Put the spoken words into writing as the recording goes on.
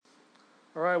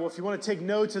All right, well, if you want to take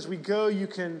notes as we go, you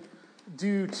can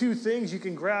do two things. You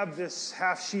can grab this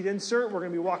half-sheet insert. We're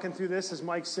going to be walking through this, as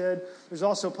Mike said. There's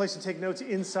also a place to take notes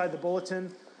inside the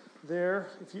bulletin there.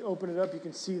 If you open it up, you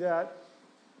can see that.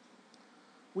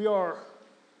 We are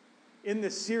in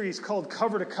this series called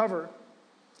Cover to Cover.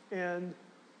 And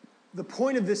the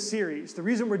point of this series, the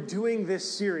reason we're doing this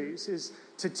series, is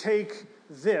to take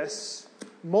this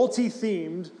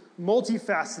multi-themed,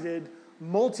 multifaceted,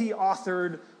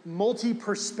 multi-authored,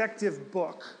 multi-perspective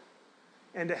book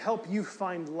and to help you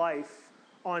find life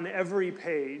on every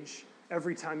page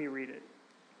every time you read it.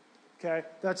 Okay?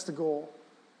 That's the goal.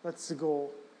 That's the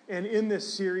goal. And in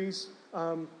this series,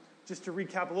 just to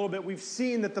recap a little bit, we've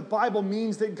seen that the Bible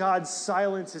means that God's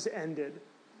silence is ended,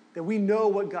 that we know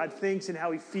what God thinks and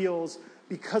how he feels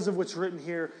because of what's written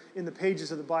here in the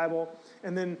pages of the Bible.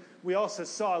 And then we also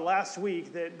saw last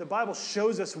week that the Bible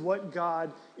shows us what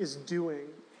God is doing,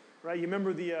 right? You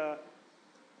remember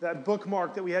that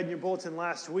bookmark that we had in your bulletin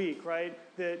last week, right?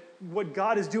 That what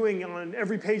God is doing on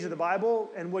every page of the Bible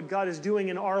and what God is doing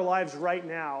in our lives right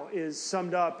now is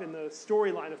summed up in the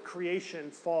storyline of creation,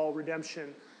 fall,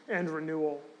 redemption, and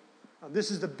renewal.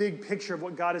 This is the big picture of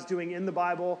what God is doing in the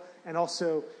Bible and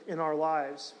also in our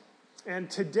lives.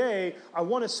 And today, I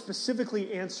want to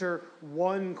specifically answer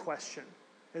one question.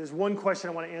 There's one question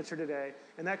I want to answer today,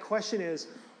 and that question is,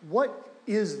 what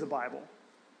is the Bible?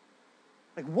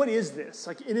 Like, what is this?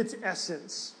 Like, in its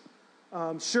essence.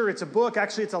 Sure, it's a book.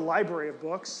 Actually, it's a library of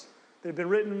books. There have been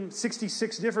written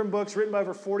 66 different books, written by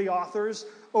over 40 authors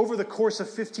over the course of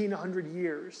 1,500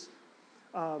 years.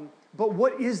 But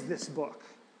what is this book?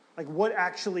 Like, what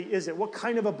actually is it? What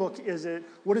kind of a book is it?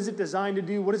 What is it designed to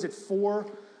do? What is it for?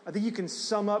 I think you can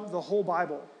sum up the whole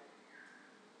Bible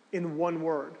in one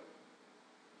word.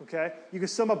 Okay? You can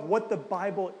sum up what the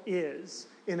Bible is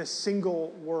in a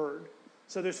single word.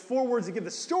 So there's 4 words that give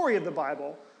the story of the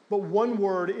Bible, but one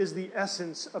word is the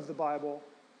essence of the Bible.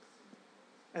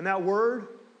 And that word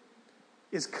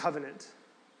is covenant.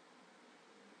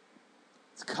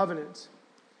 It's covenant.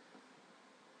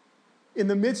 In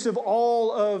the midst of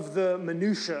all of the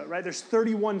minutia, right? There's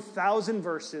 31,000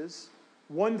 verses,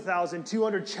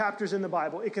 1,200 chapters in the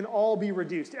Bible. It can all be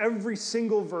reduced. Every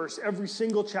single verse, every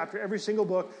single chapter, every single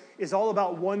book is all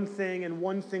about one thing and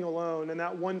one thing alone, and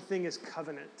that one thing is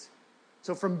covenant.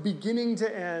 So from beginning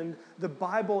to end, the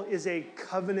Bible is a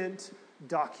covenant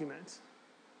document.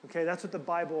 Okay, that's what the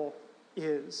Bible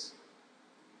is.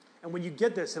 And when you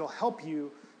get this, it'll help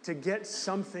you to get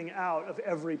something out of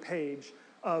every page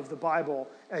of the Bible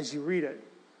as you read it.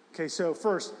 Okay, so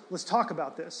first, let's talk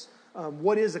about this.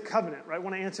 What is a covenant, right? I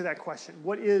want to answer that question.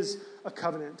 What is a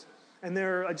covenant? And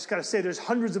I just got to say, there's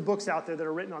hundreds of books out there that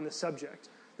are written on this subject.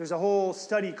 There's a whole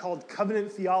study called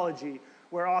covenant theology,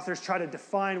 where authors try to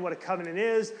define what a covenant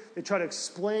is. They try to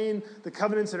explain the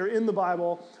covenants that are in the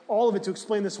Bible, all of it to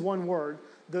explain this one word.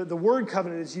 The word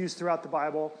covenant is used throughout the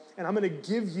Bible, and I'm going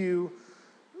to give you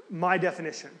my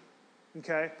definition,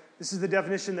 okay? This is the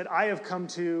definition that I have come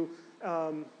to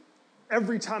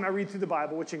every time I read through the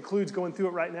Bible, which includes going through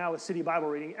it right now with City Bible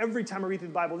Reading. Every time I read through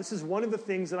the Bible, this is one of the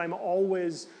things that I'm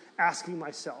always asking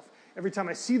myself. Every time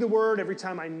I see the word, every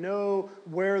time I know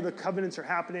where the covenants are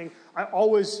happening, I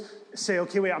always say,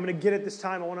 okay, wait, I'm going to get it this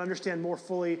time. I want to understand more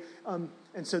fully. And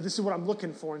so this is what I'm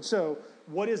looking for. And so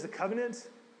what is the covenant?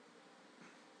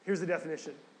 Here's the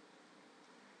definition.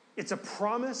 It's a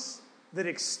promise that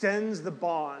extends the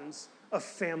bonds of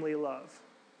family love.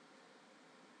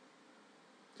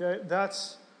 Okay,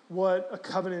 that's what a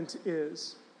covenant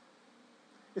is.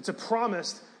 It's a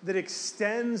promise that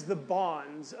extends the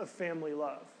bonds of family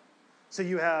love. So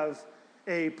you have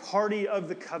a party of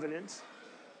the covenant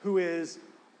who is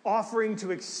offering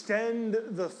to extend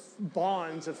the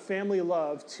bonds of family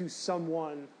love to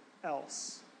someone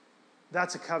else.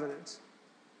 That's a covenant.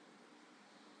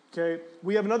 Okay,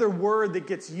 we have another word that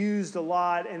gets used a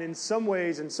lot, and in some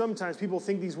ways, and sometimes people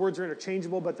think these words are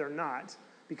interchangeable, but they're not,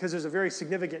 because there's a very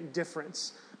significant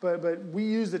difference. But we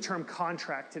use the term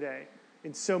contract today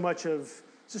in so much of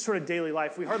just sort of daily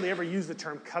life. We hardly ever use the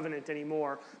term covenant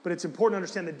anymore, but it's important to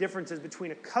understand the differences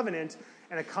between a covenant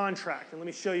and a contract. And let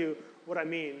me show you what I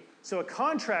mean. So a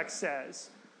contract says,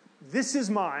 this is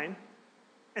mine,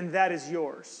 and that is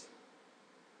yours.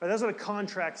 Right? That's what a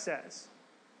contract says.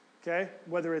 Okay?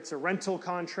 Whether it's a rental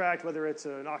contract, whether it's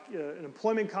an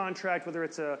employment contract, whether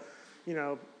it's a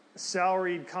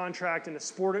salaried contract in a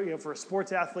sport, for a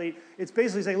sports athlete, it's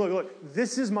basically saying, look,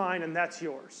 this is mine and that's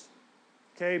yours.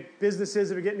 Okay? Businesses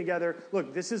that are getting together,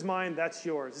 look, this is mine, that's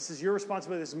yours. This is your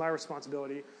responsibility, this is my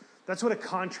responsibility. That's what a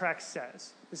contract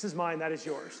says. This is mine, that is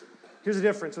yours. Here's the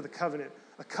difference with a covenant.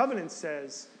 A covenant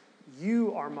says,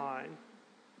 you are mine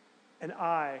and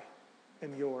I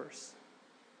am yours.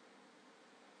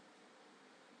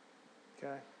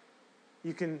 Okay?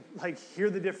 You can hear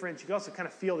the difference. You can also kind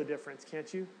of feel the difference,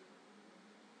 can't you?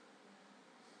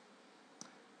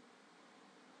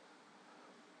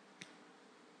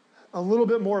 A little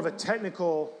bit more of a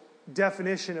technical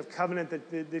definition of covenant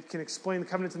that can explain the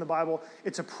covenants in the Bible.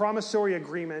 It's a promissory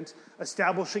agreement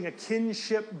establishing a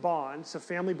kinship bond, so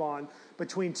family bond,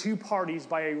 between two parties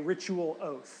by a ritual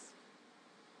oath.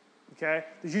 Okay?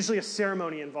 There's usually a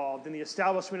ceremony involved in the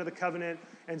establishment of the covenant,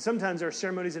 and sometimes there are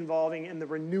ceremonies involving in the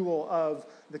renewal of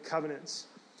the covenants.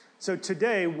 So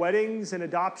today, weddings and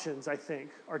adoptions, I think,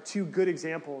 are two good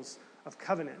examples of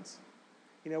covenants.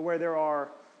 Where there are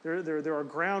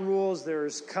ground rules,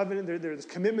 there's covenant, there's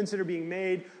commitments that are being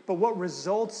made, but what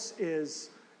results is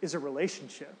a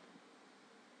relationship,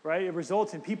 right? It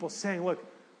results in people saying, look,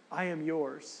 I am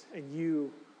yours and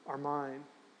you are mine.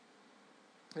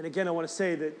 And again, I want to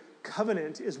say that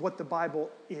covenant is what the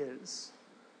Bible is.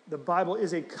 The Bible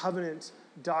is a covenant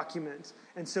document.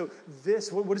 And so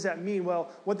what does that mean?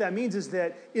 Well, what that means is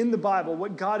that in the Bible,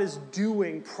 what God is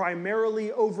doing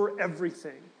primarily over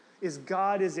everything is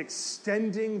God is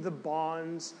extending the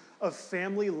bonds of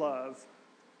family love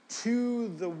to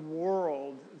the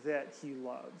world that he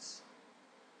loves.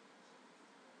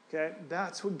 Okay?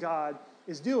 That's what God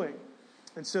is doing.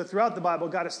 And so throughout the Bible,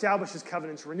 God establishes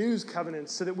covenants, renews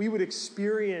covenants, so that we would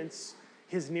experience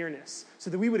his nearness, so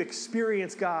that we would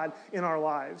experience God in our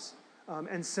lives,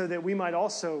 and so that we might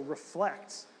also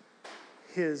reflect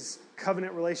his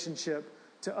covenant relationship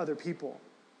to other people.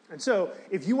 And so,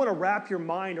 if you want to wrap your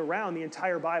mind around the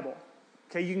entire Bible,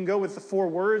 okay, you can go with the 4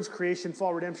 words, creation,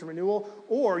 fall, redemption, renewal,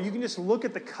 or you can just look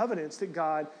at the covenants that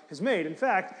God has made. In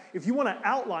fact, if you want to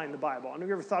outline the Bible, I don't know if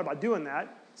you ever thought about doing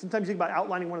that. Sometimes you think about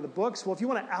outlining one of the books. Well, if you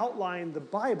want to outline the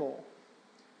Bible,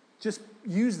 just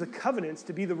use the covenants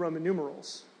to be the Roman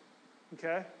numerals,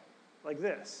 okay, like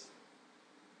this.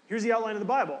 Here's the outline of the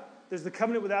Bible. There's the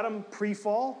covenant with Adam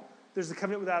pre-fall. There's the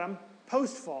covenant with Adam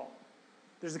post-fall.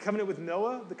 There's the covenant with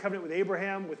Noah, the covenant with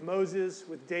Abraham, with Moses,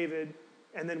 with David,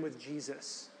 and then with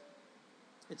Jesus.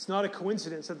 It's not a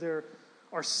coincidence that there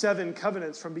are 7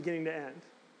 covenants from beginning to end.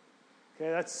 Okay,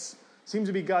 that seems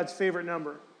to be God's favorite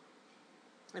number.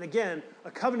 And again, a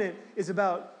covenant is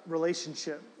about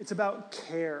relationship. It's about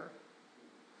care.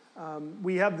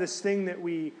 We have this thing that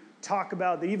we talk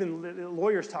about, that even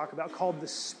lawyers talk about, called the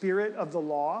spirit of the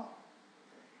law.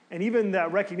 And even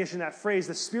that recognition, that phrase,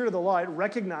 the spirit of the law, it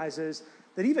recognizes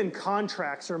that even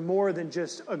contracts are more than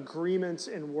just agreements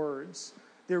and words.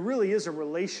 There really is a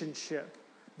relationship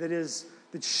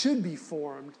that should be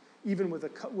formed even with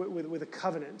a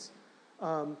covenant.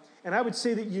 And I would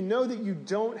say that you know that you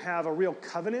don't have a real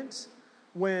covenant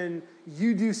when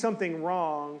you do something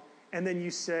wrong and then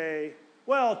you say,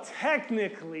 well,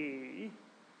 technically,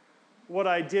 what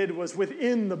I did was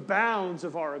within the bounds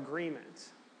of our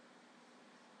agreement.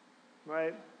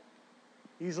 Right?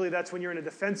 Usually that's when you're in a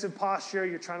defensive posture,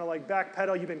 you're trying to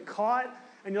backpedal, you've been caught,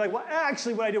 and you're like, well,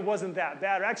 actually what I did wasn't that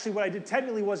bad, or actually what I did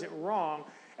technically wasn't wrong.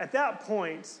 At that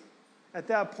point,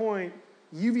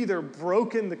 you've either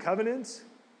broken the covenant,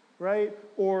 right,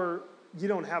 or you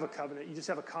don't have a covenant, you just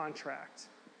have a contract.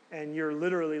 And you're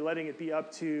literally letting it be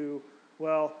up to,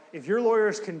 well, if your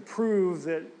lawyers can prove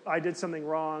that I did something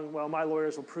wrong, well, my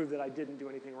lawyers will prove that I didn't do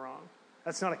anything wrong.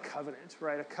 That's not a covenant,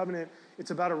 right? A covenant,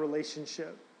 it's about a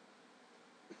relationship.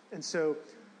 And so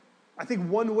I think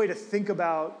one way to think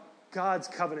about God's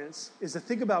covenants is to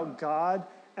think about God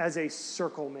as a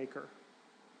circle maker.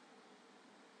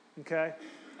 Okay?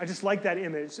 I just like that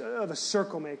image of a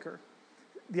circle maker.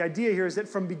 The idea here is that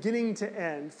from beginning to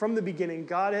end, from the beginning,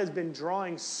 God has been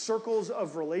drawing circles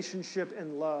of relationship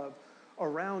and love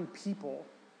around people,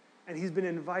 and he's been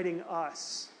inviting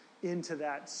us into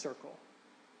that circle.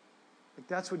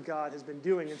 That's what God has been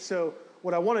doing. And so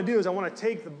what I want to do is I want to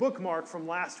take the bookmark from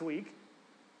last week,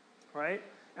 right?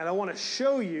 And I want to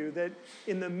show you that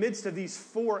in the midst of these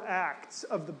 4 acts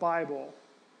of the Bible,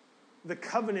 the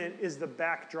covenant is the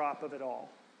backdrop of it all.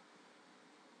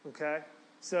 Okay?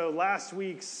 So last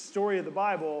week's story of the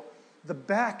Bible, the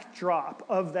backdrop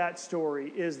of that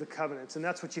story is the covenants. And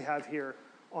that's what you have here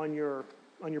on your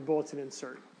bulletin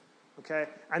insert. Okay?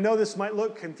 I know this might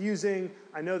look confusing.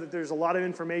 I know that there's a lot of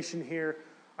information here.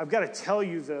 I've got to tell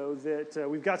you, though, that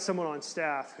we've got someone on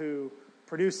staff who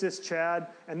produced this, Chad,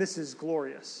 and this is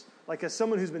glorious. Like, as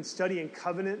someone who's been studying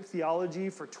covenant theology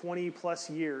for 20-plus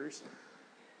years,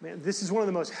 man, this is one of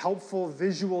the most helpful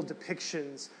visual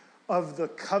depictions of the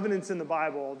covenants in the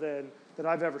Bible that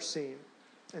I've ever seen.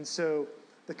 And so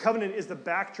the covenant is the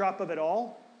backdrop of it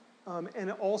all.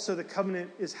 And also the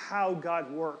covenant is how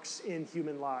God works in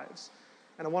human lives.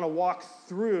 And I want to walk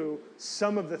through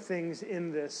some of the things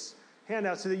in this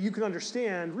handout so that you can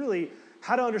understand really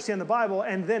how to understand the Bible.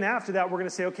 And then after that, we're going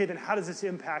to say, okay, then how does this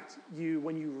impact you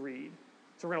when you read?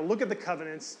 So we're going to look at the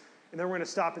covenants, and then we're going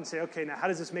to stop and say, okay, now how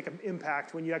does this make an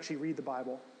impact when you actually read the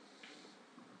Bible?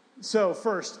 So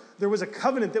first, there was a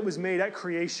covenant that was made at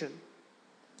creation.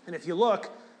 And if you look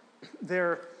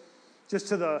there, just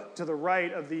to the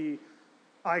right of the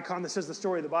icon that says the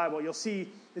story of the Bible, you'll see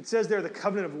it says there the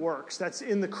covenant of works. That's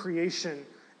in the creation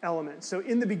element. So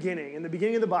in the beginning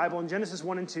of the Bible, in Genesis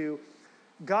 1 and 2,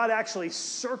 God actually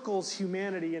circles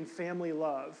humanity in family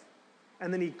love.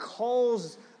 And then he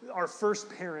calls our first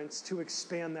parents to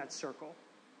expand that circle.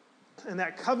 And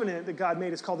that covenant that God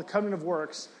made is called the covenant of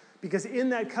works, because in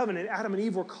that covenant, Adam and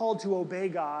Eve were called to obey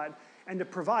God and to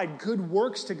provide good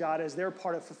works to God as their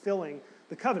part of fulfilling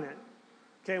the covenant.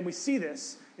 Okay, and we see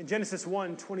this in Genesis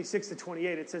 1, 26 to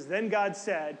 28. It says, "Then God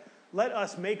said, 'Let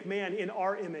us make man in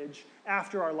our image,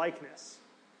 after our likeness.'"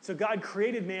 So God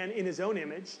created man in his own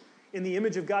image. In the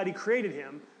image of God, he created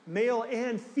him. Male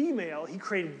and female, he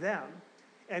created them.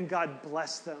 And God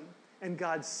blessed them. And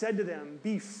God said to them,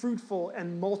 "Be fruitful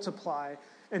and multiply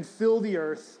and fill the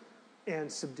earth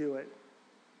and subdue it."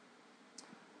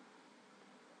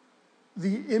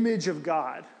 The image of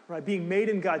God, right? Being made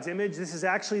in God's image, this is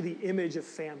actually the image of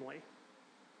family.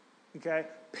 Okay?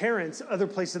 Parents, other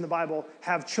places in the Bible,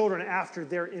 have children after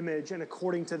their image and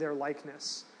according to their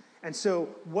likeness. And so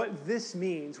what this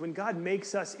means, when God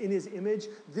makes us in his image,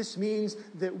 this means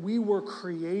that we were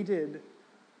created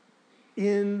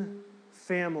in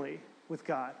family with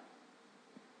God.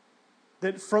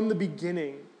 That from the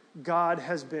beginning, God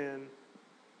has been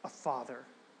a father.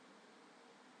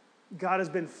 God has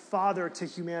been father to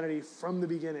humanity from the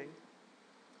beginning.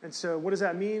 And so what does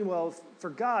that mean? Well, for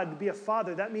God to be a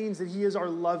father, that means that he is our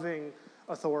loving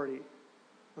authority.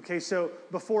 Okay, so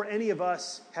before any of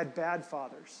us had bad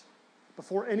fathers,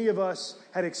 before any of us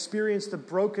had experienced the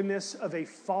brokenness of a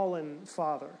fallen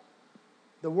father,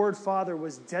 the word father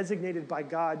was designated by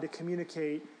God to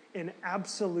communicate an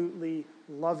absolutely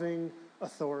loving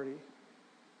authority.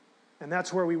 And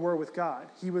that's where we were with God.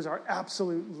 He was our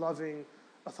absolute loving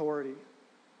authority.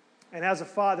 And as a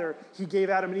father, he gave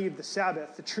Adam and Eve the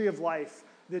Sabbath, the tree of life,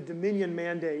 the dominion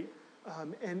mandate.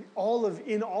 And in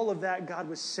all of that, God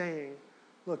was saying,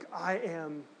 look, I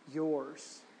am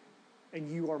yours and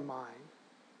you are mine.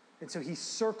 And so he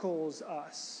circles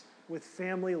us with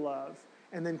family love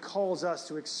and then calls us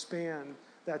to expand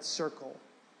that circle.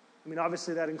 I mean,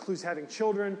 obviously that includes having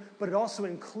children, but it also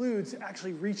includes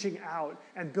actually reaching out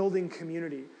and building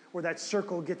community where that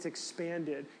circle gets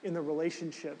expanded in the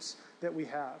relationships that we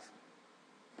have.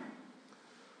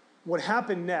 What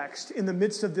happened next in the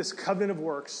midst of this covenant of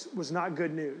works was not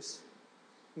good news.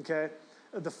 Okay?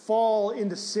 The fall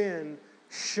into sin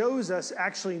shows us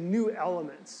actually new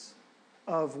elements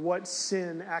of what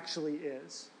sin actually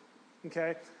is.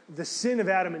 Okay? The sin of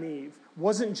Adam and Eve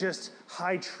wasn't just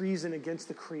high treason against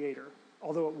the Creator,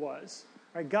 although it was.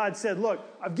 Right? God said, look,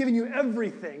 I've given you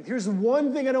everything. Here's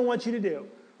one thing I don't want you to do.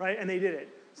 Right? And they did it.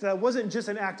 So that wasn't just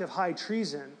an act of high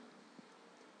treason,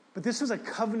 but this was a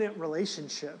covenant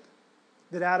relationship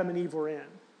that Adam and Eve were in.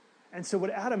 And so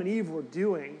what Adam and Eve were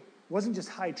doing wasn't just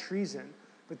high treason,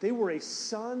 but they were a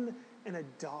son and a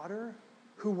daughter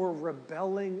who were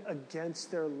rebelling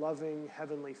against their loving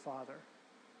Heavenly Father.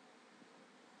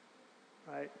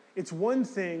 Right? It's one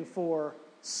thing for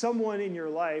someone in your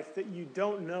life that you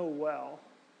don't know well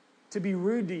to be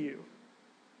rude to you,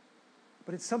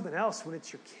 but it's something else when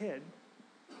it's your kid.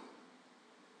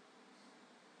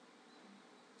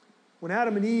 When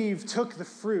Adam and Eve took the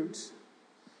fruit,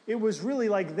 it was really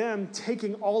like them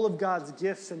taking all of God's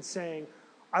gifts and saying,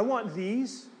 I want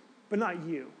these, but not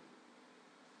you.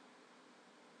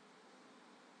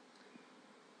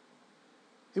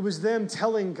 It was them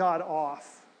telling God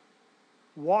off,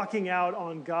 walking out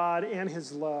on God and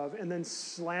his love, and then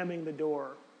slamming the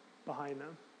door behind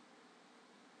them.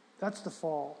 That's the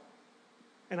fall.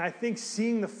 And I think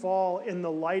seeing the fall in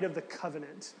the light of the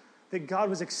covenant, that God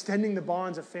was extending the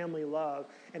bonds of family love,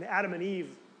 and Adam and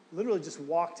Eve literally just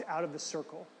walked out of the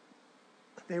circle.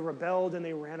 They rebelled and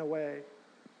they ran away.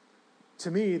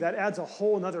 To me, that adds a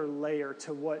whole other layer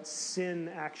to what sin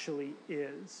actually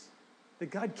is. That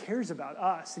God cares about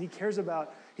us, and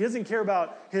he doesn't care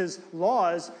about his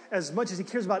laws as much as he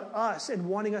cares about us and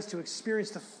wanting us to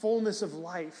experience the fullness of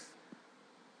life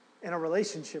and a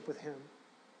relationship with him.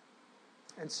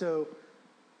 And so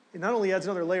it not only adds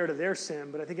another layer to their sin,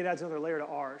 but I think it adds another layer to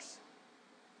ours.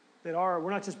 That we're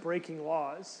not just breaking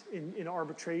laws in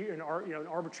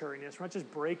arbitrariness. We're not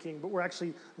just breaking, but we're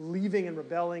actually leaving and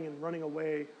rebelling and running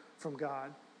away from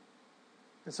God.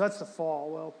 And so that's the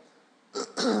fall.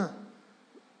 Well,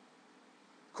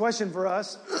 question for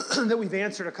us that we've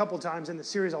answered a couple times in the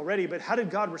series already, but how did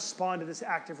God respond to this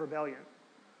act of rebellion?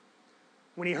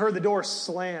 When he heard the door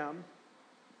slam,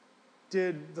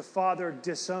 did the father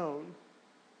disown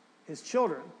his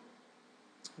children?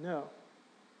 No.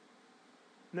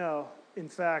 No. In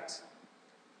fact,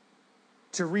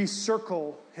 to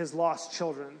recircle his lost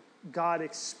children, God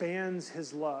expands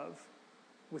his love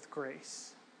with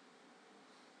grace.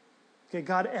 Okay,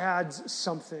 God adds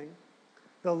something.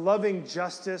 The loving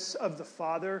justice of the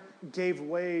Father gave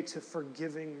way to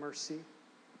forgiving mercy.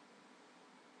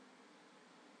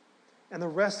 And the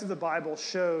rest of the Bible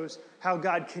shows how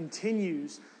God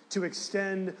continues to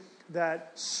extend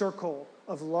that circle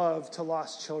of love to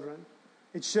lost children.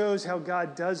 It shows how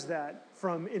God does that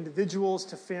from individuals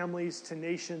to families to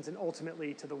nations and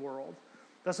ultimately to the world.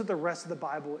 That's what the rest of the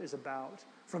Bible is about.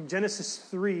 From Genesis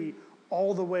 3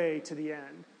 all the way to the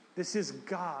end. This is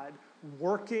God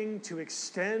working to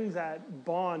extend that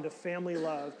bond of family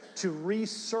love, to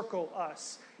recircle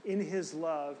us in his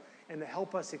love, and to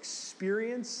help us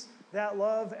experience that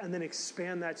love and then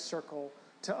expand that circle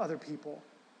to other people.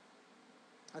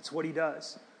 That's what he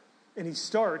does. And he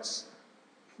starts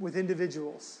with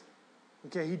individuals.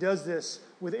 Okay, he does this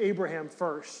with Abraham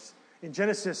first. In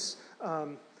Genesis,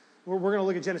 we're going to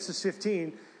look at Genesis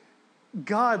 15.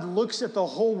 God looks at the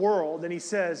whole world and he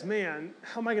says, man,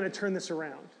 how am I going to turn this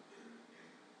around?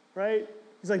 Right?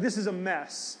 He's like, this is a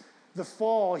mess. The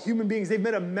fall, human beings, they've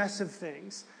made a mess of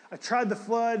things. I tried the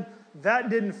flood. That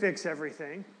didn't fix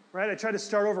everything. Right? I tried to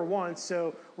start over once,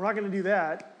 so we're not going to do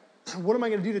that. What am I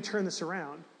going to do to turn this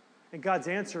around? And God's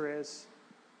answer is,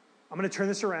 I'm going to turn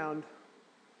this around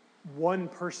one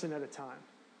person at a time.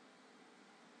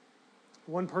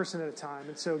 One person at a time.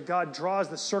 And so God draws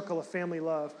the circle of family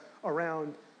love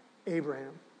around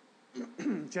Abraham.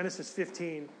 Genesis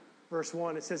 15, verse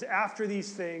 1, it says, after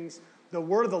these things, the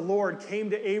word of the Lord came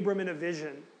to Abram in a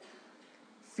vision.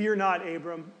 Fear not,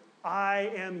 Abram,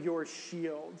 I am your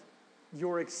shield,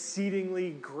 your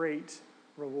exceedingly great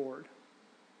reward.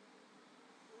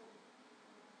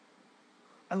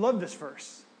 I love this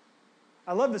verse.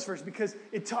 I love this verse because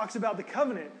it talks about the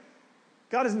covenant.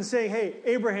 God isn't saying, hey,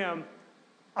 Abraham,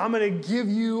 I'm going to give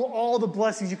you all the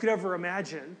blessings you could ever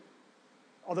imagine.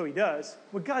 Although he does.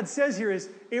 What God says here is,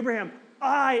 Abraham,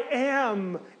 I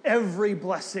am every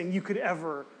blessing you could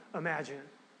ever imagine.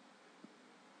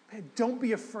 Man, don't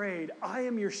be afraid. I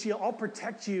am your shield. I'll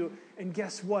protect you. And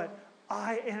guess what?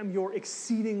 I am your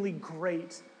exceedingly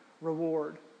great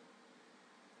reward.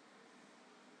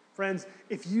 Friends,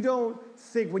 if you don't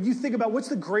think, when you think about what's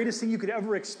the greatest thing you could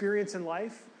ever experience in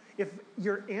life, if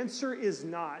your answer is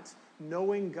not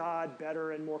knowing God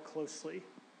better and more closely,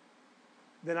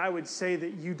 then I would say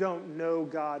that you don't know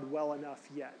God well enough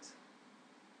yet.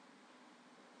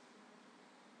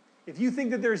 If you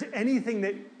think that there's anything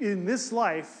that in this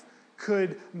life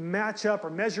could match up or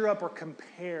measure up or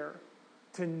compare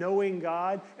to knowing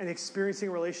God and experiencing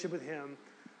a relationship with him,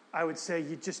 I would say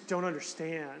you just don't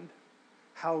understand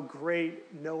how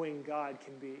great knowing God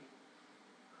can be.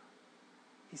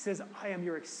 He says, I am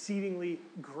your exceedingly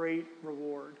great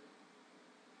reward.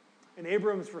 And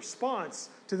Abram's response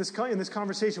to this in this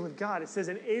conversation with God, it says,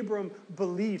 and Abram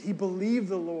believed. He believed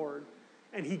the Lord,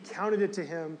 and he counted it to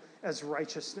him as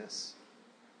righteousness.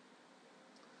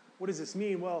 What does this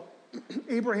mean? Well,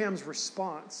 Abraham's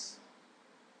response,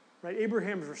 right?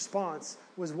 Abraham's response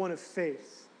was one of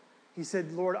faith. He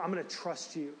said, Lord, I'm going to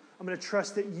trust you. I'm going to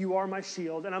trust that you are my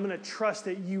shield, and I'm going to trust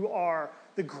that you are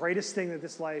the greatest thing that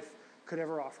this life could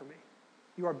ever offer me.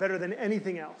 You are better than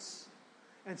anything else.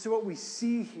 And so what we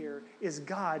see here is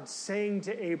God saying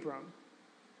to Abram,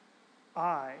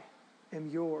 I am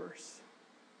yours,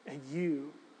 and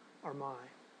you are mine.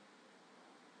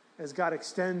 As God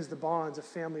extends the bonds of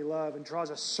family love and draws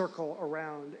a circle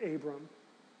around Abram.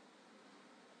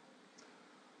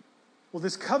 Well,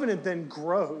 this covenant then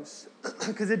grows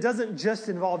because it doesn't just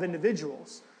involve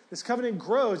individuals. This covenant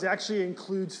grows, actually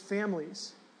includes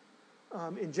families.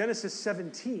 In Genesis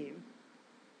 17,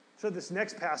 so this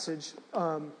next passage,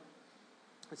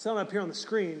 it's not up here on the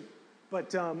screen,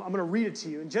 but I'm going to read it to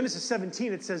you. In Genesis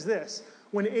 17, it says this,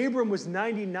 when Abram was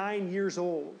 99 years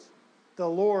old, the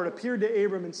Lord appeared to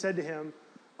Abram and said to him,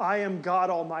 I am God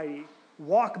Almighty.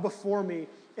 Walk before me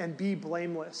and be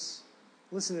blameless.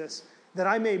 Listen to this. That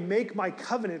I may make my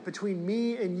covenant between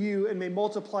me and you and may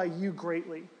multiply you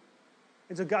greatly.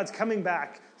 And so God's coming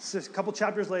back a couple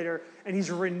chapters later, and he's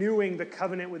renewing the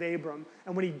covenant with Abram.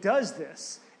 And when he does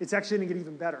this, it's actually going to get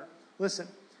even better. Listen,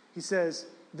 he says,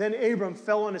 then Abram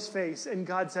fell on his face, and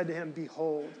God said to him,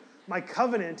 behold, My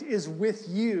covenant is with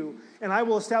you, and I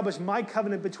will establish my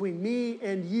covenant between me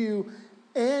and you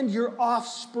and your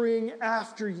offspring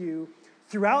after you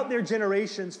throughout their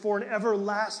generations for an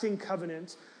everlasting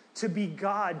covenant to be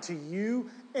God to you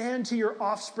and to your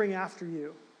offspring after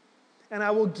you. And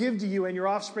I will give to you and your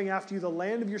offspring after you the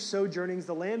land of your sojournings,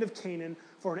 the land of Canaan,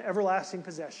 for an everlasting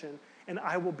possession, and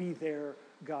I will be their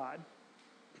God.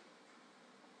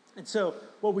 And so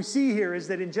what we see here is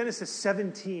that in Genesis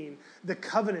 17, the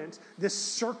covenant, this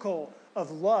circle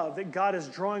of love that God is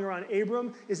drawing around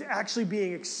Abram, is actually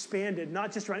being expanded,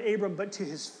 not just around Abram, but to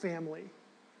his family.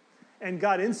 And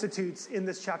God institutes in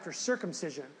this chapter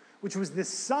circumcision, which was this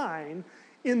sign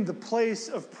in the place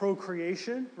of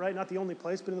procreation, right? Not the only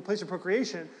place, but in the place of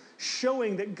procreation,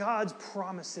 showing that God's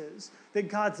promises, that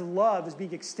God's love is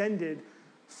being extended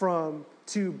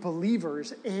to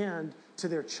believers and to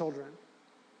their children.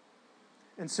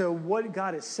 And so what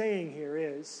God is saying here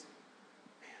is,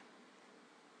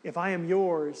 if I am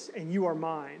yours and you are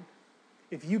mine,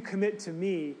 if you commit to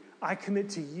me, I commit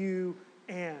to you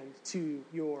and to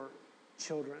your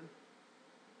children.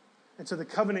 And so the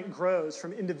covenant grows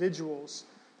from individuals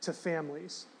to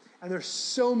families. And there's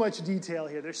so much detail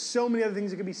here. There's so many other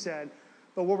things that could be said.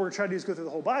 But what we're going to try to do is go through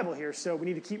the whole Bible here, so we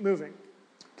need to keep moving.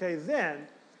 Okay, then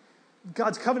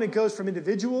God's covenant goes from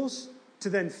individuals to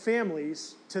then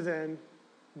families to then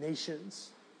nations.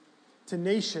 To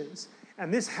nations.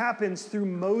 And this happens through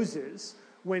Moses,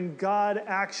 when God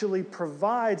actually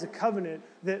provides a covenant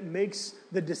that makes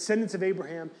the descendants of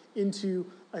Abraham into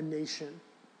a nation.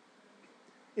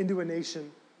 Into a nation.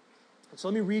 So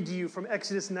let me read to you from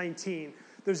Exodus 19.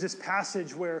 There's this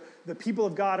passage where the people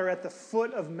of God are at the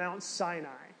foot of Mount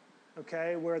Sinai,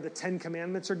 okay, where the 10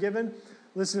 Commandments are given.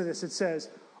 Listen to this. It says,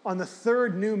 on the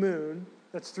third new moon,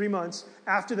 that's 3 months,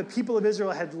 after the people of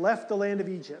Israel had left the land of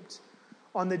Egypt,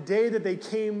 on the day that they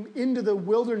came into the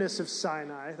wilderness of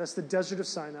Sinai, that's the desert of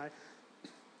Sinai,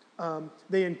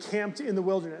 they encamped in the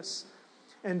wilderness.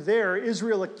 And there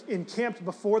Israel encamped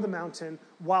before the mountain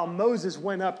while Moses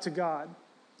went up to God.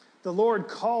 The Lord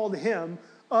called him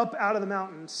up out of the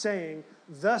mountain, saying,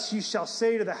 thus you shall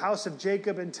say to the house of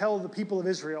Jacob and tell the people of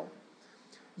Israel,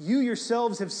 you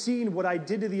yourselves have seen what I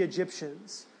did to the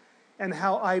Egyptians, and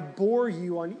how I bore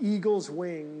you on eagle's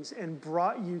wings and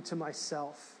brought you to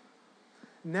myself.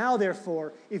 Now,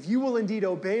 therefore, if you will indeed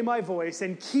obey my voice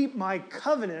and keep my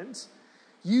covenant,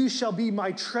 you shall be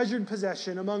my treasured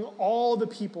possession among all the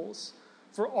peoples,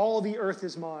 for all the earth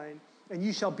is mine, and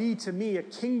you shall be to me a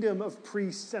kingdom of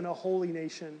priests and a holy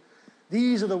nation.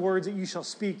 These are the words that you shall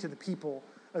speak to the people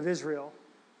of Israel.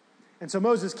 And so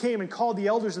Moses came and called the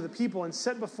elders of the people and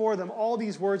set before them all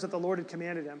these words that the Lord had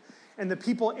commanded him. And the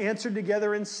people answered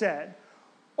together and said,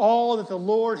 all that the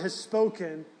Lord has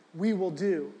spoken, we will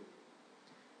do.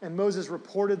 And Moses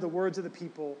reported the words of the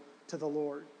people to the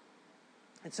Lord.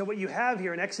 And so what you have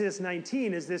here in Exodus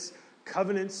 19 is this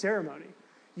covenant ceremony.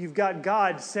 You've got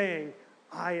God saying,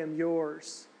 I am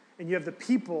yours. And you have the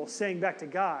people saying back to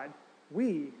God,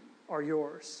 we are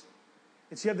yours.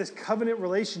 And so you have this covenant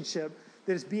relationship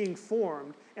that is being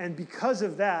formed. And because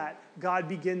of that, God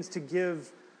begins to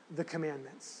give the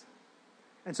commandments.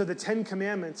 And so the 10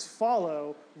 Commandments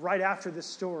follow right after this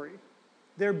story.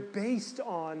 They're based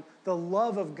on the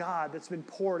love of God that's been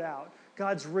poured out.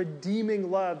 God's redeeming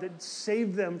love that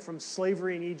saved them from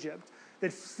slavery in Egypt,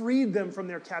 that freed them from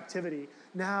their captivity.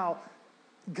 Now,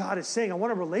 God is saying, I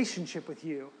want a relationship with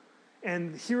you.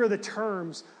 And here are the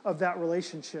terms of that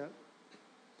relationship.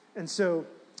 And so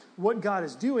what God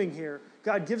is doing here,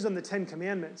 God gives them the 10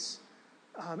 Commandments.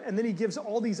 And then he gives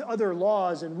all these other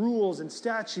laws and rules and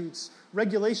statutes,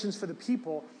 regulations for the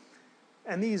people.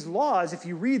 And these laws, if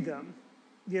you read them,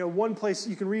 one place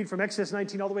you can read from Exodus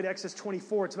 19 all the way to Exodus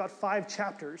 24, it's about 5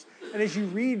 chapters. And as you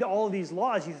read all of these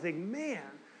laws, you think, man,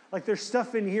 like there's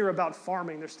stuff in here about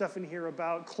farming, there's stuff in here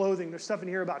about clothing, there's stuff in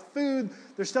here about food,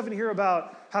 there's stuff in here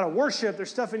about how to worship,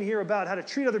 there's stuff in here about how to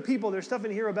treat other people, there's stuff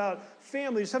in here about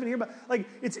family, there's stuff in here about, like,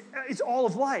 it's all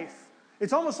of life.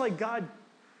 It's almost like God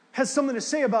has something to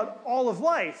say about all of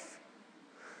life.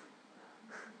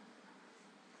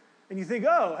 And you think,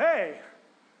 oh, hey,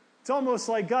 it's almost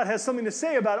like God has something to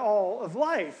say about all of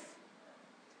life.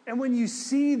 And when you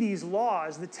see these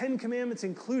laws, the 10 Commandments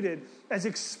included, as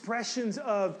expressions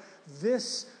of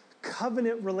this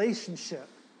covenant relationship,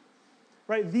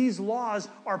 right? These laws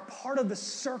are part of the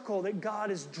circle that God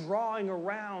is drawing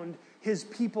around his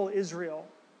people Israel.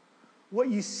 What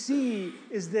you see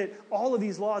is that all of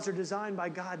these laws are designed by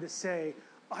God to say,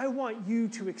 I want you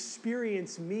to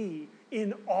experience me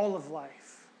in all of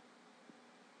life.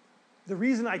 The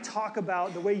reason I talk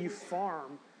about the way you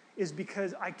farm is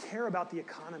because I care about the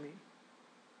economy.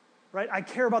 right? I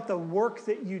care about the work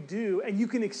that you do, and you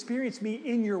can experience me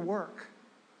in your work.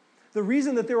 The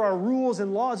reason that there are rules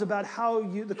and laws about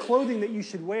the clothing that you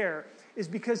should wear is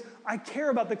because I care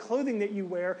about the clothing that you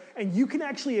wear, and you can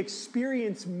actually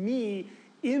experience me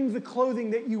in the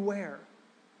clothing that you wear.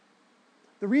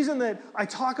 The reason that I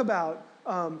talk about,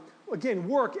 again,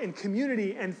 work and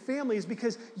community and family is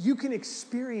because you can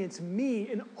experience me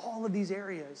in all of these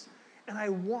areas. And I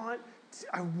want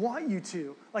you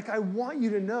to. Like, I want you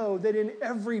to know that in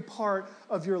every part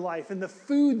of your life, in the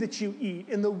food that you eat,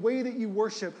 in the way that you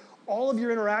worship, all of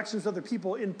your interactions with other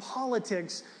people, in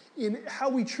politics, in how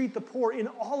we treat the poor, in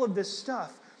all of this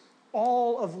stuff,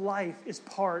 all of life is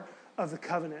part of the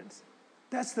covenant.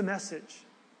 That's the message.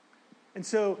 And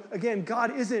so, again,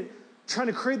 God isn't trying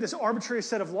to create this arbitrary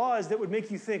set of laws that would make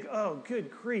you think, oh,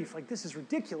 good grief, like this is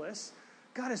ridiculous.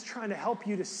 God is trying to help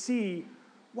you to see,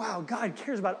 wow, God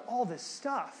cares about all this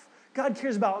stuff. God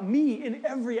cares about me in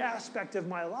every aspect of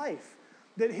my life.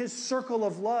 That his circle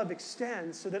of love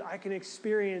extends so that I can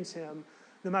experience him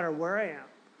no matter where I am,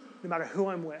 no matter who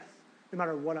I'm with, no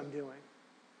matter what I'm doing.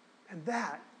 And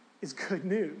that is good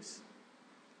news.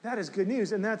 That is good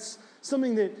news. And that's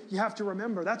something that you have to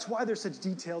remember. That's why there's such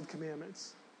detailed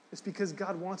commandments. It's because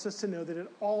God wants us to know that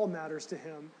it all matters to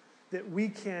him, that we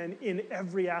can, in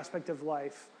every aspect of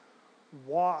life,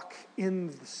 walk in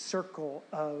the circle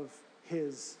of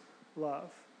his love.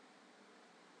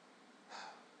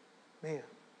 Man.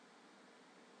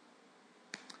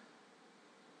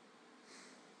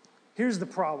 Here's the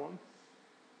problem.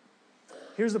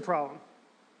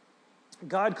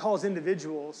 God calls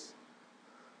individuals,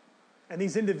 and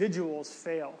these individuals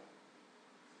fail.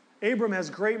 Abram has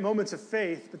great moments of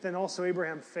faith, but then also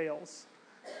Abraham fails,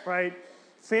 right?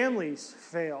 Families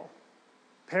fail.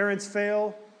 Parents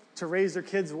fail to raise their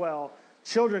kids well.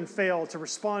 Children fail to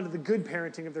respond to the good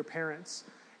parenting of their parents.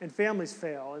 And families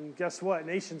fail. And guess what?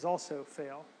 Nations also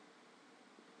fail.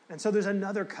 And so there's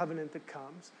another covenant that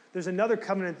comes. There's another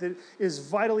covenant that is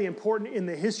vitally important in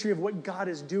the history of what God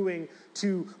is doing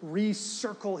to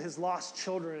recircle his lost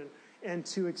children and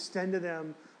to extend to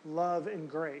them love and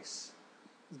grace.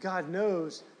 God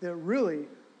knows that really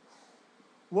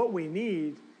what we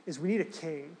need is we need a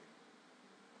king.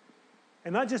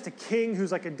 And not just a king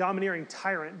who's like a domineering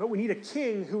tyrant, but we need a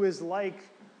king who is like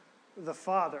the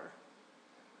Father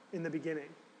in the beginning.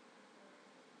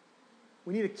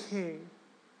 We need a king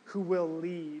who will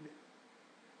lead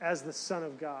as the Son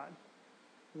of God,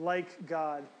 like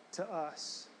God to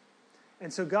us.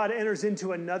 And so God enters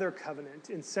into another covenant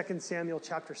in 2 Samuel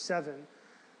chapter 7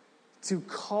 to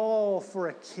call for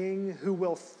a king who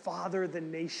will father the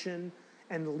nation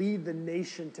and lead the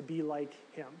nation to be like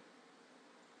him.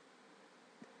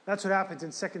 That's what happens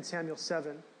in 2 Samuel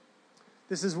 7.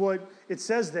 This is what it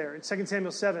says there in 2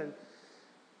 Samuel 7.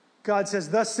 God says,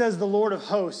 "Thus says the Lord of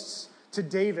hosts to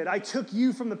David, I took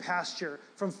you from the pasture,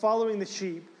 from following the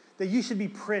sheep, that you should be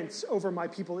prince over my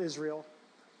people Israel.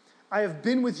 I have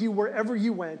been with you wherever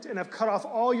you went, and have cut off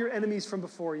all your enemies from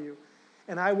before you.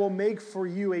 And I will make for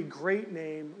you a great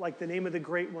name, like the name of the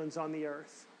great ones on the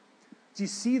earth." Do you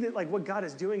see that, like, what God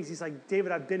is doing is he's like,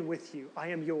 David, I've been with you. I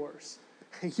am yours.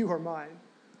 You are mine.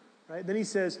 Right? Then he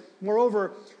says,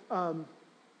 moreover,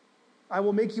 I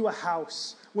will make you a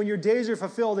house. When your days are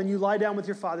fulfilled and you lie down with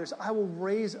your fathers, I will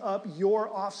raise up your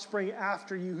offspring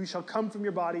after you, who shall come from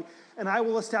your body, and I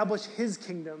will establish his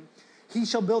kingdom. He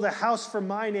shall build a house for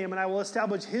my name, and I will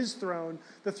establish his throne,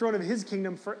 the throne of his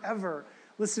kingdom forever.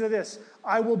 Listen to this.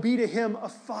 I will be to him a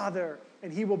father,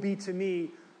 and he will be to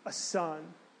me a son.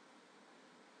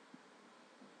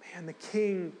 Man, the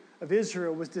king of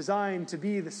Israel was designed to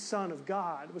be the Son of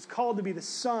God, was called to be the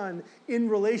Son in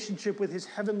relationship with his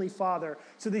heavenly Father,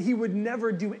 so that he would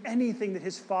never do anything that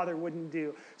his Father wouldn't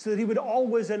do, so that he would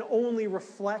always and only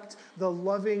reflect the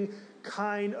loving,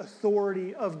 kind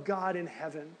authority of God in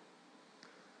heaven.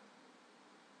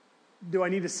 Do I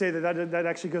need to say that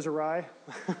actually goes awry?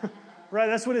 Right,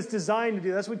 that's what it's designed to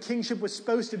do. That's what kingship was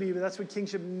supposed to be, but that's what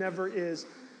kingship never is,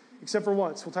 except for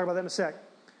once. We'll talk about that in a sec.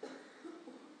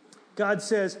 God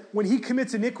says, when he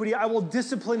commits iniquity, I will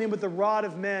discipline him with the rod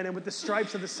of men and with the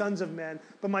stripes of the sons of men.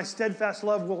 But my steadfast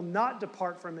love will not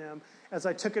depart from him, as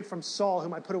I took it from Saul,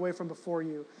 whom I put away from before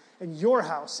you. And your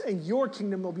house and your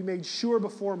kingdom will be made sure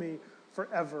before me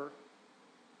forever.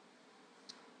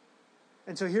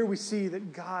 And so here we see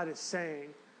that God is saying,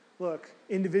 look,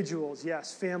 individuals,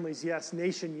 yes. Families, yes.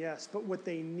 Nation, yes. But what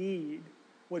they need,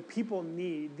 what people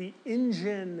need, the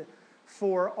engine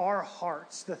for our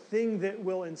hearts, the thing that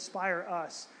will inspire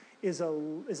us is a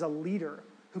leader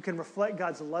who can reflect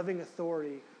God's loving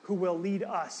authority, who will lead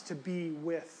us to be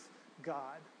with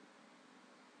God.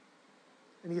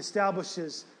 and he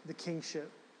establishes the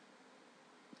kingship.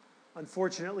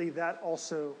 Unfortunately, that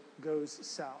also goes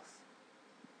south.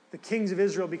 The kings of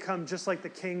Israel become just like the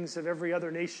kings of every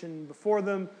other nation before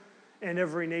them and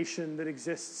every nation that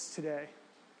exists today.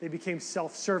 They became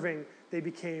self-serving. They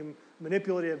became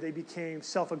manipulative. They became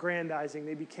self-aggrandizing.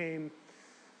 They became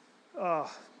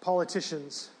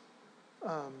politicians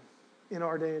in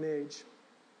our day and age.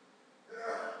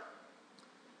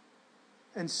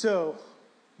 And so,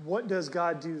 what does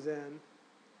God do then?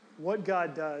 What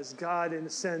God does, God, in a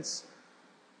sense,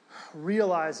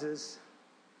 realizes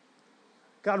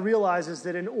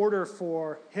that in order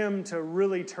for him to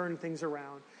really turn things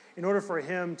around, in order for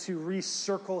him to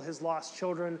recircle his lost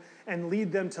children and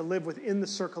lead them to live within the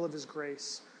circle of his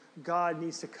grace, God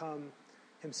needs to come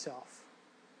himself.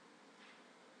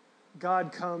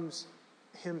 God comes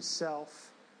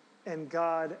himself, and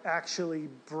God actually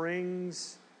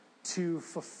brings to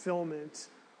fulfillment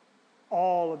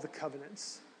all of the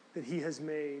covenants that he has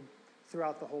made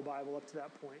throughout the whole Bible up to that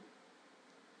point.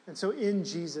 And so in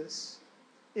Jesus,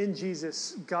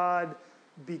 God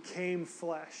became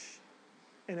flesh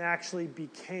and actually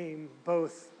became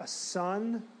both a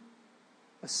son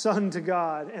to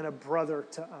God, and a brother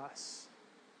to us.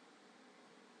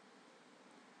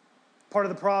 Part of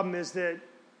the problem is that,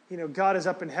 God is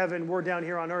up in heaven, we're down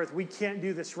here on earth. We can't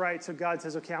do this right, so God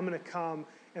says, okay, I'm going to come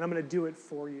and I'm going to do it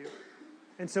for you.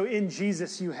 And so in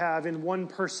Jesus you have, in one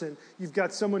person, you've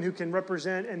got someone who can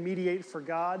represent and mediate for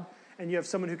God, and you have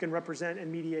someone who can represent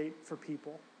and mediate for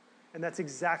people. And that's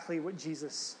exactly what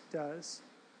Jesus does.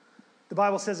 The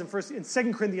Bible says in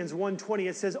 2 Corinthians 1:20,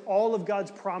 it says all of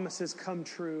God's promises come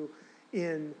true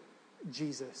in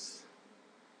Jesus.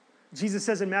 Jesus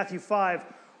says in Matthew 5,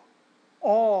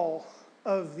 all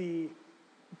of the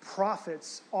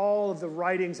prophets, all of the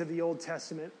writings of the Old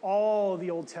Testament, all of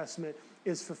the Old Testament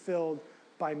is fulfilled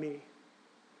by me.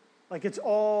 Like, it's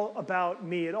all about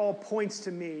me. It all points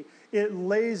to me. It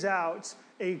lays out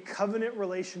a covenant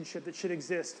relationship that should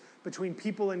exist between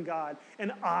people and God,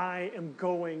 and I am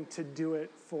going to do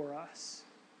it for us.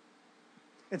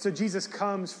 And so Jesus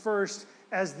comes first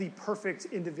as the perfect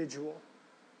individual,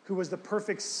 who was the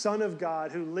perfect Son of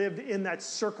God, who lived in that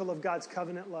circle of God's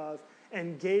covenant love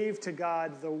and gave to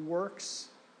God the works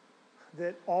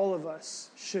that all of us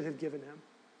should have given him.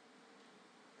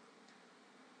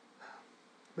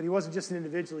 But he wasn't just an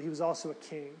individual, he was also a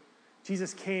king.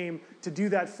 Jesus came to do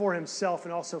that for himself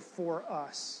and also for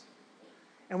us.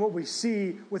 And what we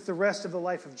see with the rest of the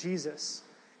life of Jesus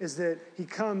is that he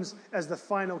comes as the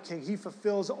final king. He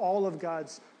fulfills all of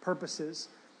God's purposes.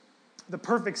 The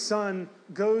perfect Son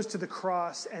goes to the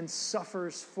cross and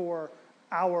suffers for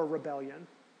our rebellion.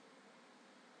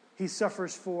 He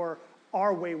suffers for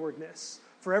our waywardness.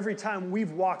 For every time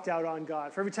we've walked out on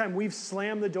God, for every time we've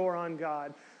slammed the door on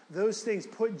God, those things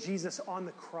put Jesus on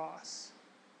the cross.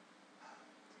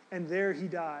 And there he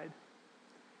died.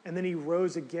 And then he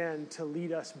rose again to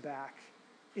lead us back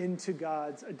into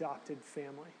God's adopted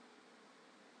family.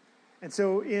 And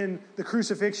so in the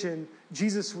crucifixion,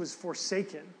 Jesus was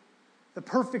forsaken. The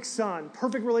perfect Son,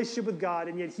 perfect relationship with God,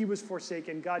 and yet he was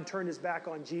forsaken. God turned his back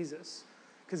on Jesus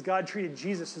because God treated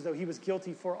Jesus as though he was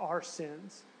guilty for our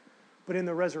sins. But in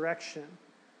the resurrection,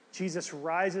 Jesus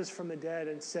rises from the dead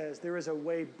and says, there is a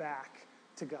way back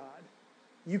to God.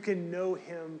 You can know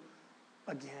him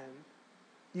again.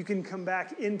 You can come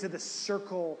back into the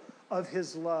circle of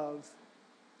his love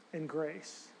and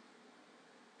grace.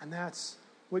 And that's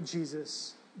what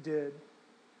Jesus did.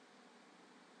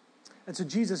 And so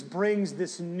Jesus brings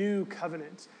this new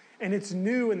covenant. And it's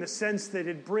new in the sense that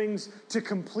it brings to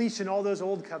completion all those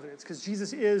old covenants, because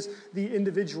Jesus is the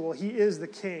individual. He is the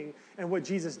king. And what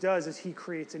Jesus does is he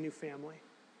creates a new family.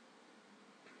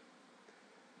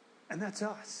 And that's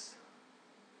us.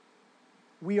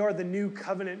 We are the new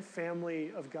covenant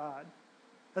family of God.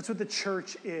 That's what the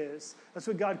church is. That's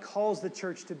what God calls the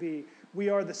church to be. We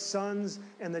are the sons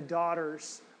and the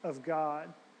daughters of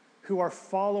God who are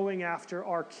following after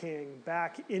our King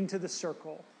back into the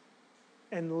circle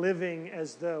and living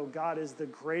as though God is the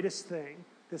greatest thing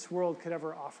this world could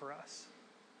ever offer us.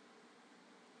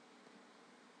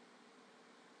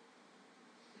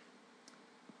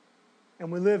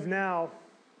 And we live now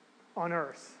on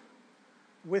earth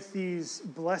with these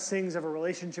blessings of a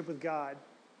relationship with God.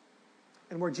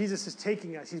 And where Jesus is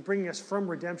taking us, he's bringing us from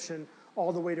redemption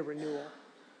all the way to renewal.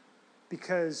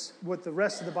 Because what the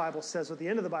rest of the Bible says, what the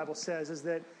end of the Bible says, is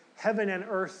that heaven and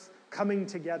earth coming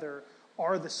together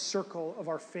are the circle of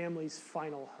our family's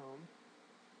final home.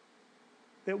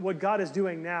 That what God is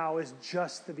doing now is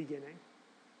just the beginning.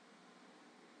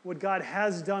 What God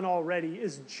has done already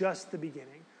is just the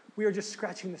beginning. We are just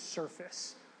scratching the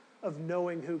surface of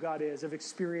knowing who God is, of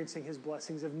experiencing his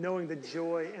blessings, of knowing the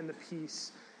joy and the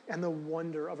peace and the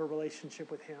wonder of a relationship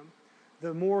with him.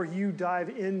 The more you dive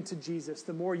into Jesus,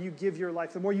 the more you give your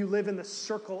life, the more you live in the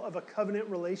circle of a covenant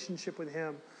relationship with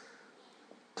him,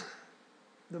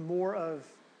 the more of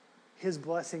his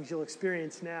blessings you'll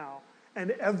experience now.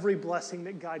 And every blessing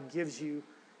that God gives you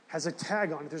has a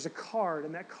tag on it. There's a card,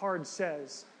 and that card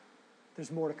says,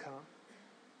 there's more to come.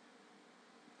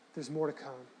 There's more to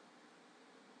come.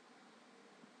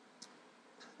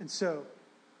 And so,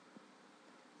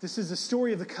 this is the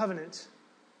story of the covenant.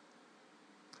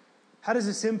 How does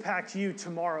this impact you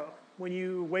tomorrow when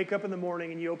you wake up in the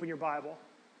morning and you open your Bible?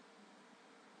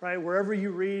 Right? Wherever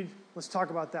you read, let's talk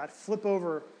about that. Flip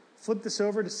this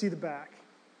over to see the back.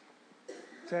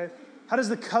 Okay? How does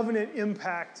the covenant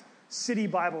impact city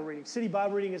Bible reading? City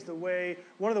Bible reading is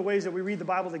one of the ways that we read the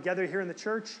Bible together here in the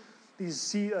church.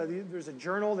 There's a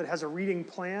journal that has a reading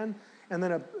plan, and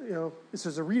then this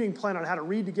is a reading plan on how to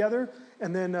read together,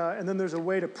 and then there's a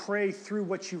way to pray through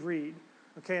what you read.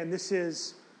 Okay, and this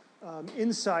is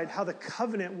inside how the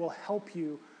covenant will help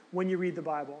you when you read the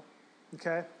Bible.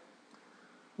 Okay,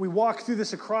 we walk through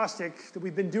this acrostic that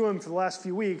we've been doing for the last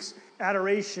few weeks: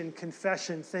 adoration,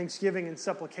 confession, thanksgiving, and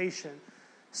supplication.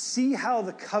 See how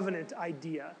the covenant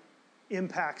idea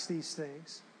impacts these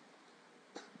things.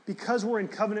 Because we're in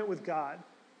covenant with God,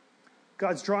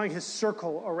 God's drawing his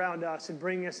circle around us and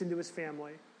bringing us into his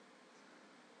family,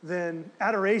 then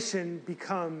adoration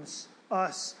becomes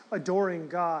us adoring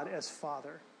God as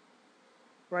Father.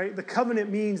 Right? The covenant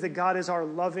means that God is our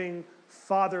loving,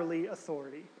 fatherly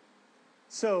authority.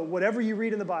 So whatever you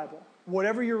read in the Bible,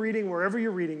 whatever you're reading, wherever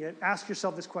you're reading it, ask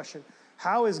yourself this question: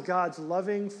 how is God's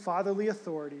loving, fatherly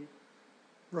authority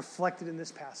reflected in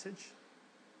this passage?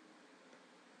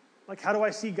 Like, how do I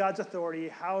see God's authority?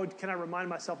 How can I remind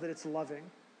myself that it's loving?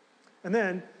 And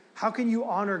then, how can you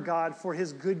honor God for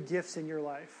his good gifts in your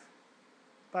life?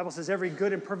 The Bible says every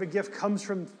good and perfect gift comes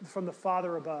from the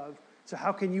Father above. So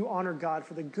how can you honor God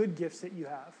for the good gifts that you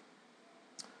have?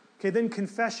 Okay, then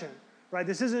confession, right?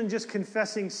 This isn't just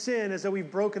confessing sin as though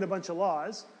we've broken a bunch of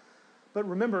laws. But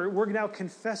remember, we're now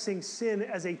confessing sin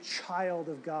as a child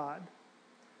of God.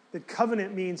 That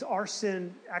covenant means our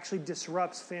sin actually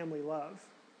disrupts family love.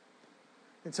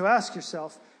 And so ask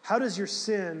yourself, how does your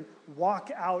sin walk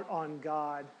out on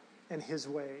God and his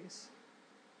ways?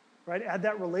 Right? Add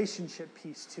that relationship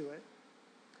piece to it.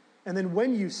 And then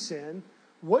when you sin,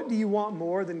 what do you want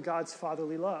more than God's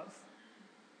fatherly love?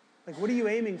 Like, what are you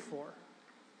aiming for?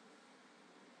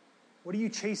 What are you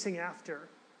chasing after?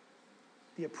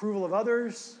 The approval of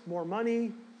others, more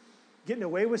money, getting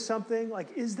away with something?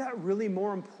 Like, is that really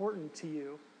more important to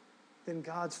you than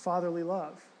God's fatherly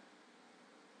love?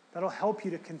 That'll help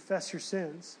you to confess your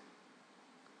sins.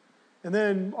 And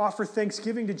then offer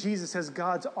thanksgiving to Jesus as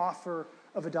God's offer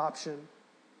of adoption.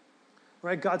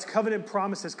 Right? God's covenant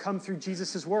promise has come through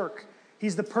Jesus' work.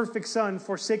 He's the perfect Son,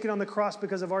 forsaken on the cross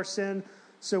because of our sin,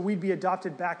 so we'd be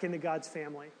adopted back into God's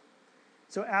family.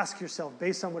 So ask yourself,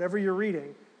 based on whatever you're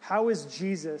reading, how is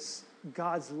Jesus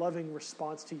God's loving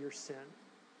response to your sin?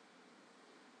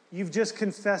 You've just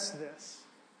confessed this.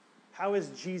 How is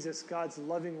Jesus God's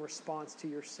loving response to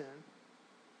your sin?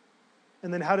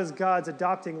 And then how does God's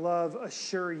adopting love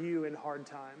assure you in hard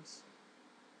times?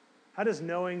 How does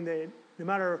knowing that no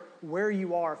matter where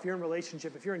you are, if you're in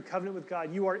relationship, if you're in covenant with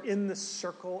God, you are in the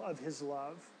circle of his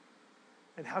love?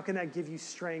 And how can that give you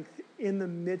strength in the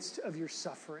midst of your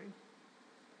suffering?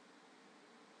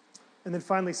 And then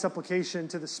finally, supplication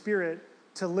to the Spirit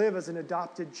to live as an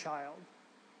adopted child.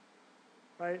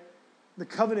 Right? The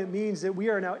covenant means that we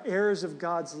are now heirs of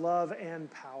God's love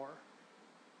and power.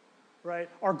 Right?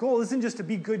 Our goal isn't just to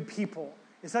be good people.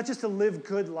 It's not just to live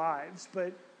good lives,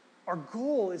 but our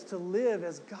goal is to live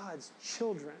as God's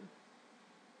children.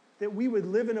 That we would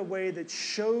live in a way that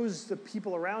shows the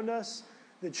people around us,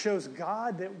 that shows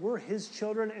God that we're his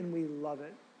children and we love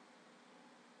it.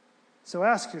 So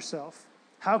ask yourself,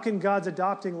 how can God's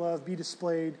adopting love be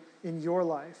displayed in your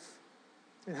life?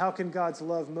 And how can God's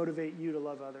love motivate you to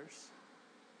love others?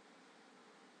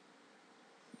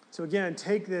 So again,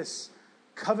 take this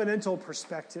covenantal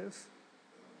perspective.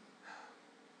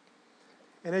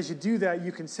 And as you do that,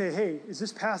 you can say, hey, is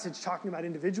this passage talking about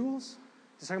individuals?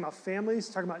 Is it talking about families?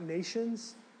 Talking about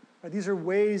nations? These are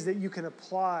ways that you can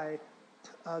apply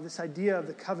this idea of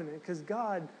the covenant, because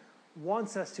God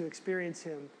wants us to experience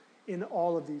him in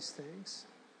all of these things.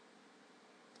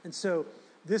 And so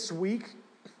this week,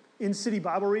 in City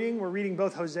Bible reading, we're reading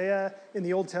both Hosea in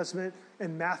the Old Testament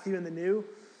and Matthew in the New.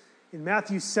 In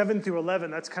Matthew 7 through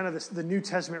 11, that's kind of the New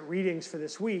Testament readings for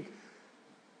this week.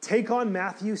 Take on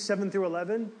Matthew 7 through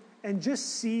 11 and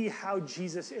just see how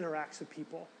Jesus interacts with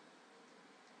people.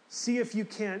 See if you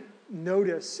can't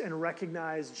notice and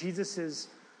recognize Jesus'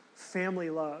 family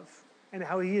love and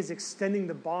how he is extending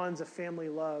the bonds of family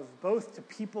love, both to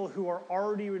people who are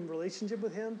already in relationship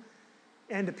with him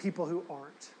and to people who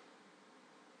aren't.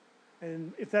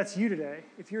 And if that's you today,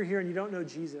 if you're here and you don't know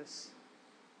Jesus,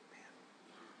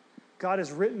 God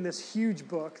has written this huge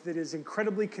book that is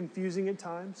incredibly confusing at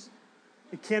times.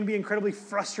 It can be incredibly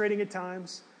frustrating at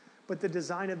times, but the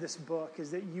design of this book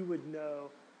is that you would know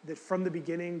that from the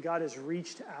beginning, God has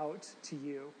reached out to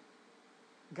you.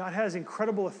 God has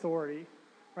incredible authority,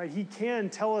 right? He can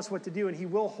tell us what to do, and he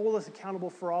will hold us accountable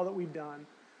for all that we've done.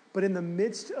 But in the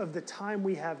midst of the time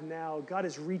we have now, God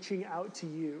is reaching out to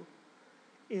you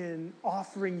in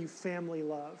offering you family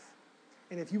love.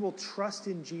 And if you will trust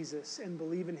in Jesus and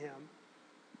believe in him,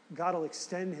 God will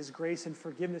extend his grace and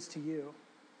forgiveness to you.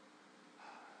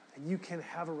 And you can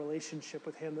have a relationship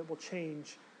with him that will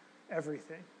change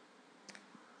everything.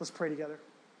 Let's pray together.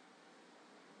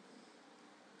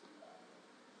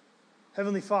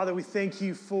 Heavenly Father, we thank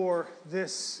you for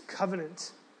this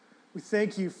covenant. We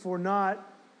thank you for not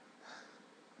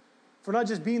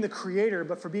just being the creator,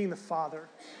 but for being the Father.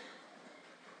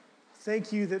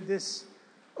 Thank you that this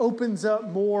opens up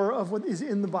more of what is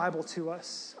in the Bible to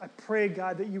us. I pray,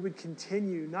 God, that you would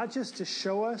continue not just to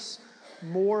show us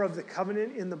more of the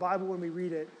covenant in the Bible when we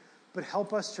read it, but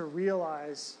help us to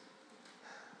realize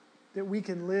that we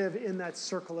can live in that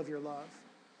circle of your love.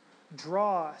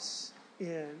 Draw us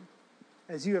in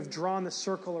as you have drawn the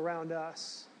circle around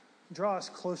us. Draw us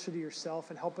closer to yourself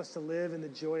and help us to live in the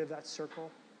joy of that circle.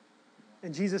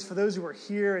 And Jesus, for those who are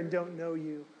here and don't know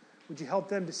you, would you help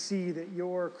them to see that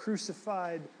your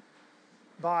crucified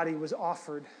body was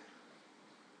offered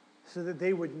so that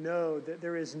they would know that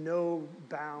there is no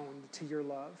bound to your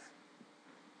love.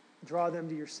 Draw them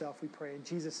to yourself, we pray. In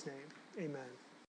Jesus' name, amen.